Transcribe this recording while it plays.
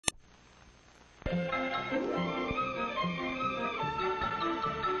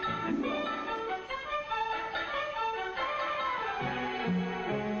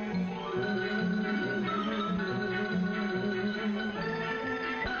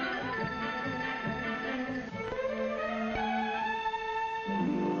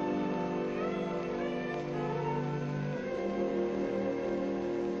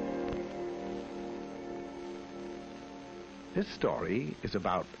This story is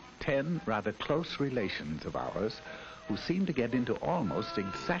about 10 rather close relations of ours who seem to get into almost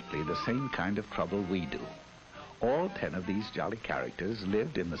exactly the same kind of trouble we do. All 10 of these jolly characters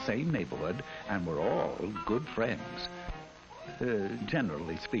lived in the same neighborhood and were all good friends,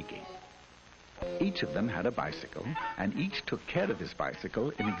 generally speaking. Each of them had a bicycle, and each took care of his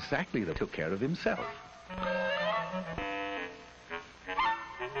bicycle in exactly the took care of himself.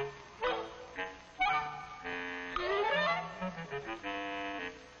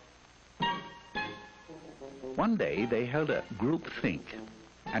 One day they held a group think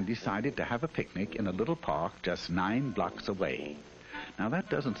and decided to have a picnic in a little park just 9 blocks away. Now that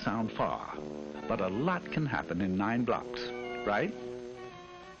doesn't sound far, but a lot can happen in 9 blocks, right?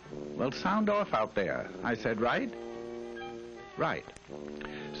 Well, sound off out there. I said right? Right.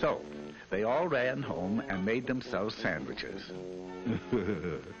 So, they all ran home and made themselves sandwiches.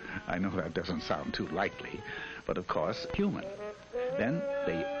 I know that doesn't sound too likely, but of course, human. Then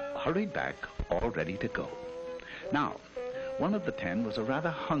they hurried back, all ready to go. Now, one of the 10 was a rather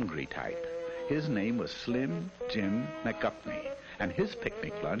hungry type. His name was Slim Jim McGupney, and his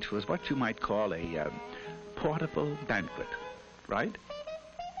picnic lunch was what you might call a portable banquet, right?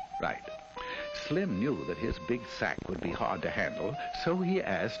 Right. Slim knew that his big sack would be hard to handle, so he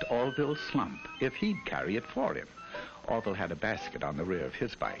asked Orville Slump if he'd carry it for him. Orville had a basket on the rear of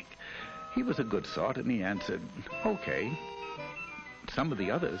his bike. He was a good sort, and he answered, okay. Some of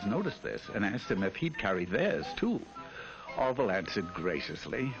the others noticed this and asked him if he'd carry theirs, too. Orville answered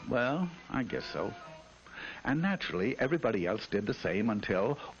graciously, well, I guess so. And naturally, everybody else did the same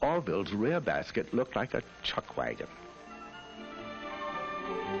until Orville's rear basket looked like a chuck wagon.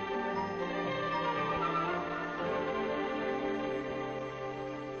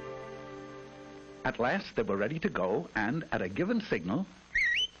 At last, they were ready to go, and at a given signal,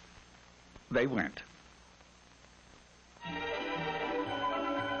 they went.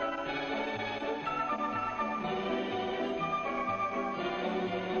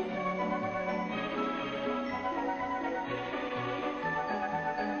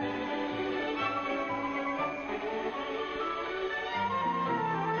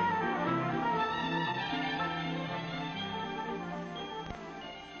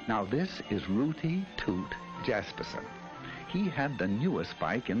 Now this is Rooty Toot Jasperson. He had the newest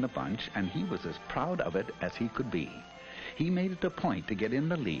bike in the bunch, and he was as proud of it as he could be. He made it a point to get in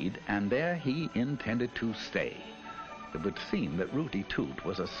the lead, and there he intended to stay. It would seem that Rooty Toot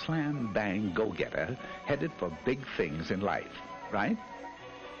was a slam-bang go-getter headed for big things in life, right?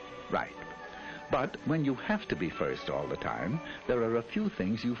 Right. But when you have to be first all the time, there are a few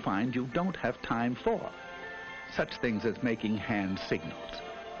things you find you don't have time for. Such things as making hand signals.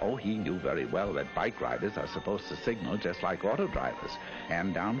 Oh, he knew very well that bike riders are supposed to signal just like auto drivers.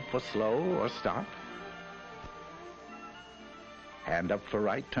 Hand down for slow or stop. Hand up for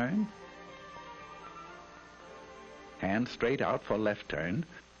right turn. Hand straight out for left turn.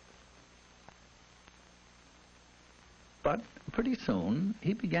 But pretty soon,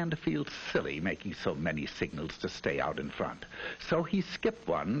 he began to feel silly making so many signals to stay out in front. So he skipped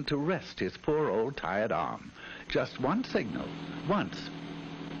one to rest his poor old tired arm. Just one signal, once.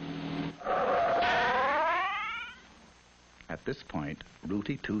 At this point,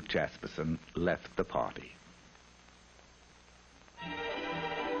 Rooty Toot Jasperson left the party.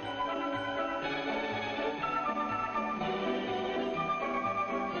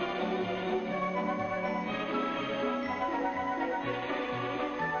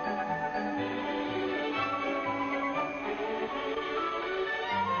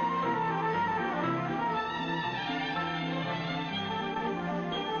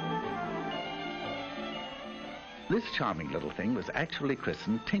 This charming little thing was actually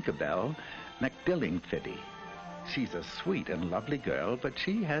christened Tinkerbell McDillingfiddy. She's a sweet and lovely girl, but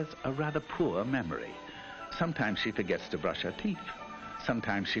she has a rather poor memory. Sometimes she forgets to brush her teeth.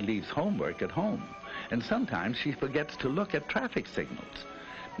 Sometimes she leaves homework at home. And sometimes she forgets to look at traffic signals.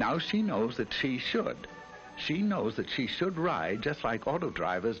 Now she knows that she should. She knows that she should ride just like auto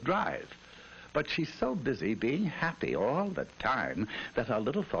drivers drive. But she's so busy being happy all the time that her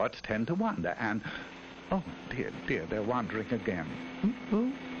little thoughts tend to wander and... Oh, dear, dear, they're wandering again.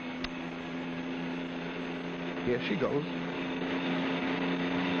 Here she goes.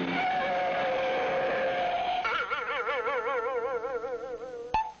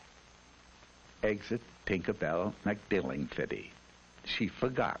 Exit Tinkerbell McDillingfiddy. She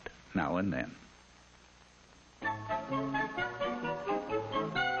forgot now and then.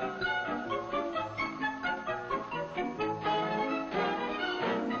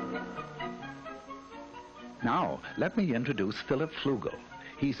 Now, let me introduce Philip Flugel.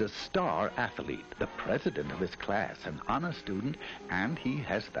 He's a star athlete, the president of his class, an honor student, and he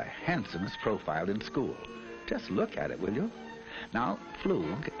has the handsomest profile in school. Just look at it, will you? Now,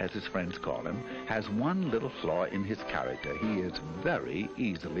 Flug, as his friends call him, has one little flaw in his character. He is very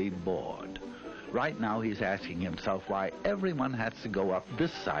easily bored. Right now, he's asking himself why everyone has to go up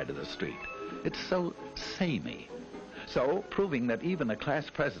this side of the street. It's so samey. So, proving that even a class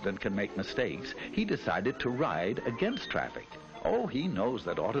president can make mistakes, he decided to ride against traffic. Oh, he knows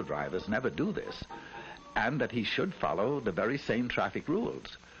that auto drivers never do this, and that he should follow the very same traffic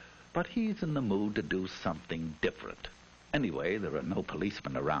rules. But he's in the mood to do something different. Anyway, there are no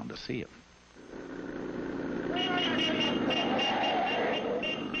policemen around to see him.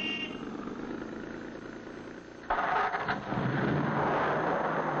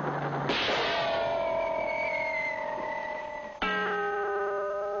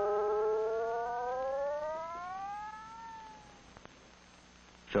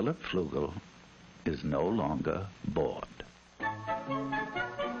 Philip Flugel is no longer bored.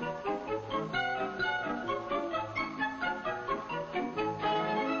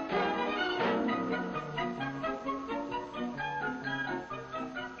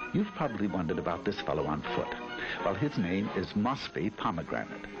 You've probably wondered about this fellow on foot. Well, his name is Mosby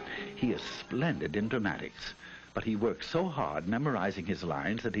Pomegranate. He is splendid in dramatics, but he works so hard memorizing his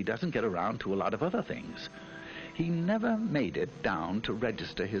lines that he doesn't get around to a lot of other things. He never made it down to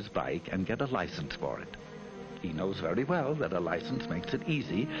register his bike and get a license for it. He knows very well that a license makes it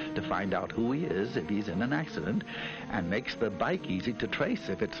easy to find out who he is if he's in an accident, and makes the bike easy to trace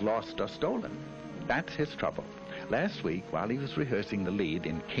if it's lost or stolen. That's his trouble. Last week, while he was rehearsing the lead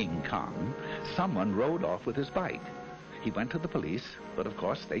in King Kong, someone rode off with his bike. He went to the police, but of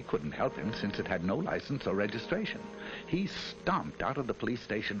course they couldn't help him since it had no license or registration. He stomped out of the police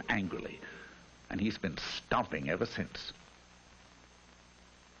station angrily, and he's been stomping ever since.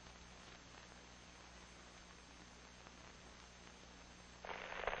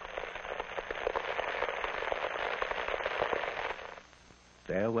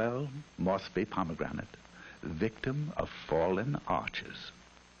 Farewell, Mosby Pomegranate, victim of fallen arches.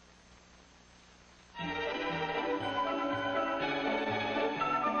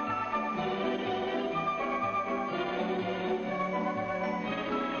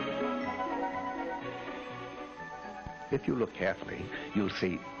 If you look carefully, you'll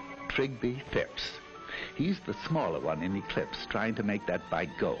see Trigby Phipps. He's the smaller one in Eclipse, trying to make that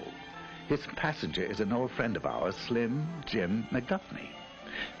bike go. His passenger is an old friend of ours, Slim Jim McDuffney.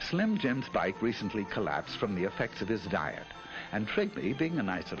 Slim Jim's bike recently collapsed from the effects of his diet, and Trigby, being a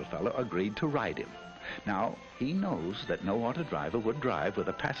nice little fellow, agreed to ride him. Now, he knows that no auto driver would drive with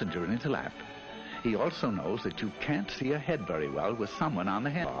a passenger in his lap. He also knows that you can't see ahead very well with someone on the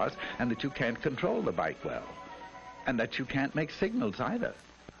handlebars, and that you can't control the bike well, and that you can't make signals either.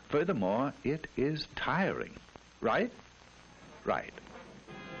 Furthermore, it is tiring. Right? Right.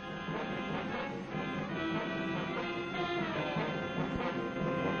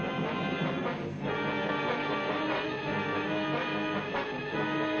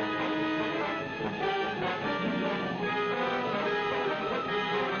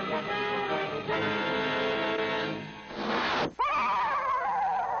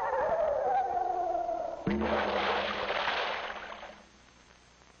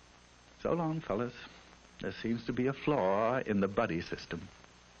 So long, fellas. There seems to be a flaw in the buddy system.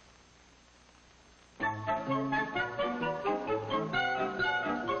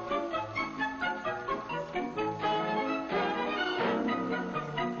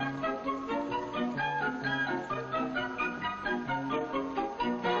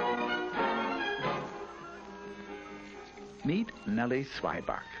 Meet Nellie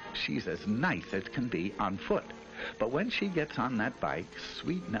Swybach. She's as nice as can be on foot. But when she gets on that bike,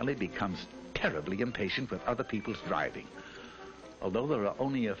 sweet Nellie becomes terribly impatient with other people's driving. Although there are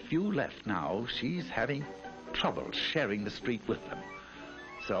only a few left now, she's having trouble sharing the street with them.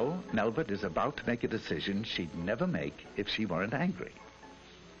 So Nelbert is about to make a decision she'd never make if she weren't angry.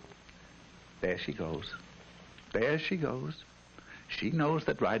 There she goes. There she goes. She knows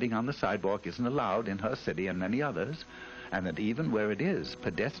that riding on the sidewalk isn't allowed in her city and many others, and that even where it is,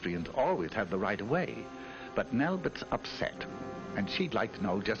 pedestrians always have the right of way. But Nelbert's upset, and she'd like to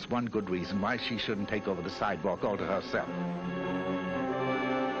know just one good reason why she shouldn't take over the sidewalk all to herself.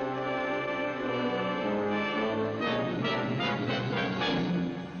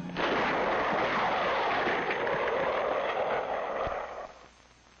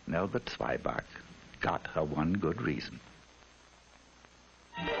 Nelbert Zweiback got her one good reason.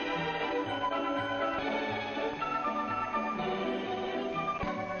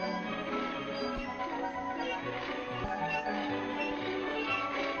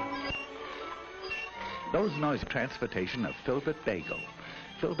 Those noise transportation of Filbert Bagel.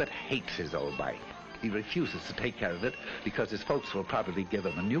 Filbert hates his old bike. He refuses to take care of it because his folks will probably give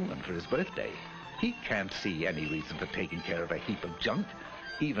him a new one for his birthday. He can't see any reason for taking care of a heap of junk,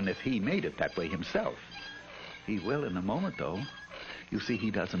 even if he made it that way himself. He will in a moment, though. You see, he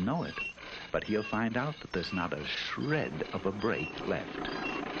doesn't know it, but he'll find out that there's not a shred of a brake left.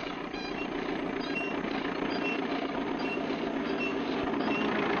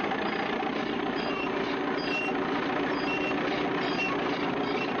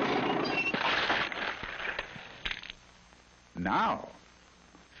 Now,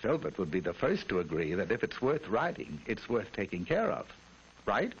 Filbert would be the first to agree that if it's worth riding, it's worth taking care of.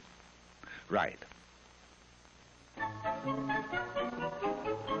 Right? Right.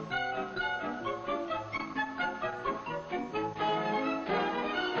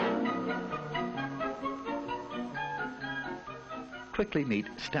 Quickly meet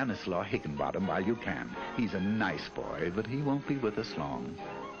Stanislaw Higginbottom while you can. He's a nice boy, but he won't be with us long.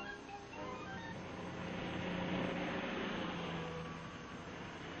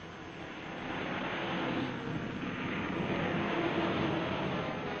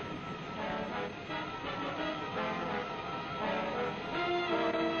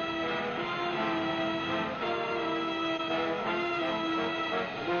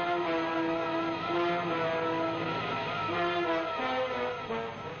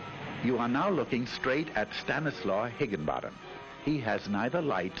 You are now looking straight at Stanislaw Higginbottom. He has neither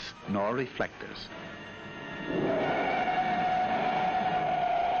lights nor reflectors.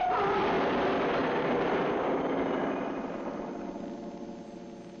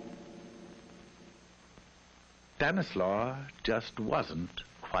 Stanislaw just wasn't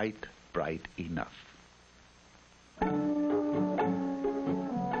quite bright enough.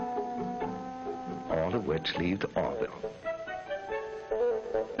 All of which leaves Orville.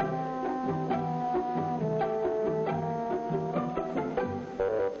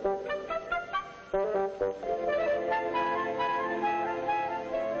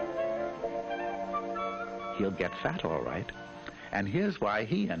 He'll get fat, all right. And here's why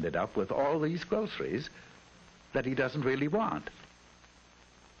he ended up with all these groceries that he doesn't really want.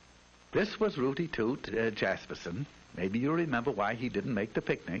 This was Rooty Toot Jasperson. Maybe you remember why he didn't make the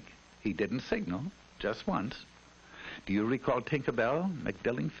picnic. He didn't signal, just once. Do you recall Tinkerbell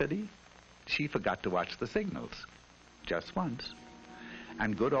McDillingfiddy? She forgot to watch the signals, just once.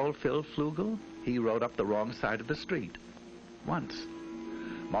 And good old Phil Flugel, he rode up the wrong side of the street, once.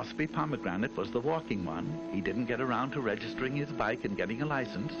 Mosby Pomegranate was the walking one. He didn't get around to registering his bike and getting a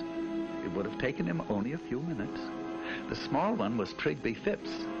license. It would have taken him only a few minutes. The small one was Trigby Phipps,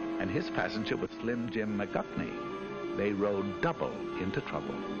 and his passenger was Slim Jim McGupney. They rode double into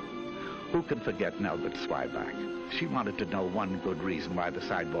trouble. Who can forget Nelbert Swyback? She wanted to know one good reason why the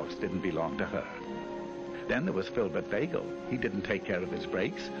sidewalks didn't belong to her. Then there was Filbert Bagel. He didn't take care of his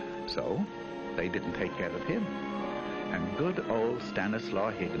brakes, so they didn't take care of him. And good old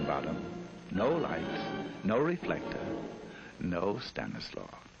Stanislaw Higginbottom. No lights, no reflector, no Stanislaw.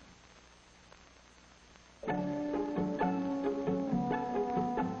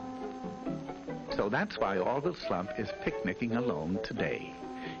 So that's why Orville Slump is picnicking alone today.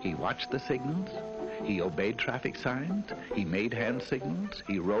 He watched the signals, he obeyed traffic signs, he made hand signals,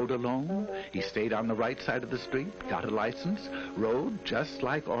 he rode alone, he stayed on the right side of the street, got a license, rode just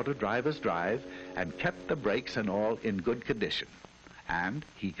like auto drivers drive, and kept the brakes and all in good condition. And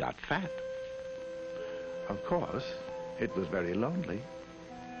he got fat. Of course, it was very lonely,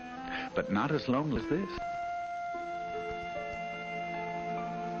 but not as lonely as this.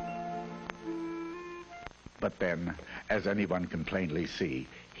 But then, as anyone can plainly see,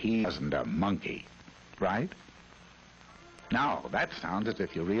 he wasn't a monkey, right? Now, that sounds as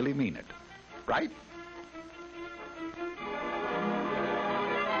if you really mean it, right?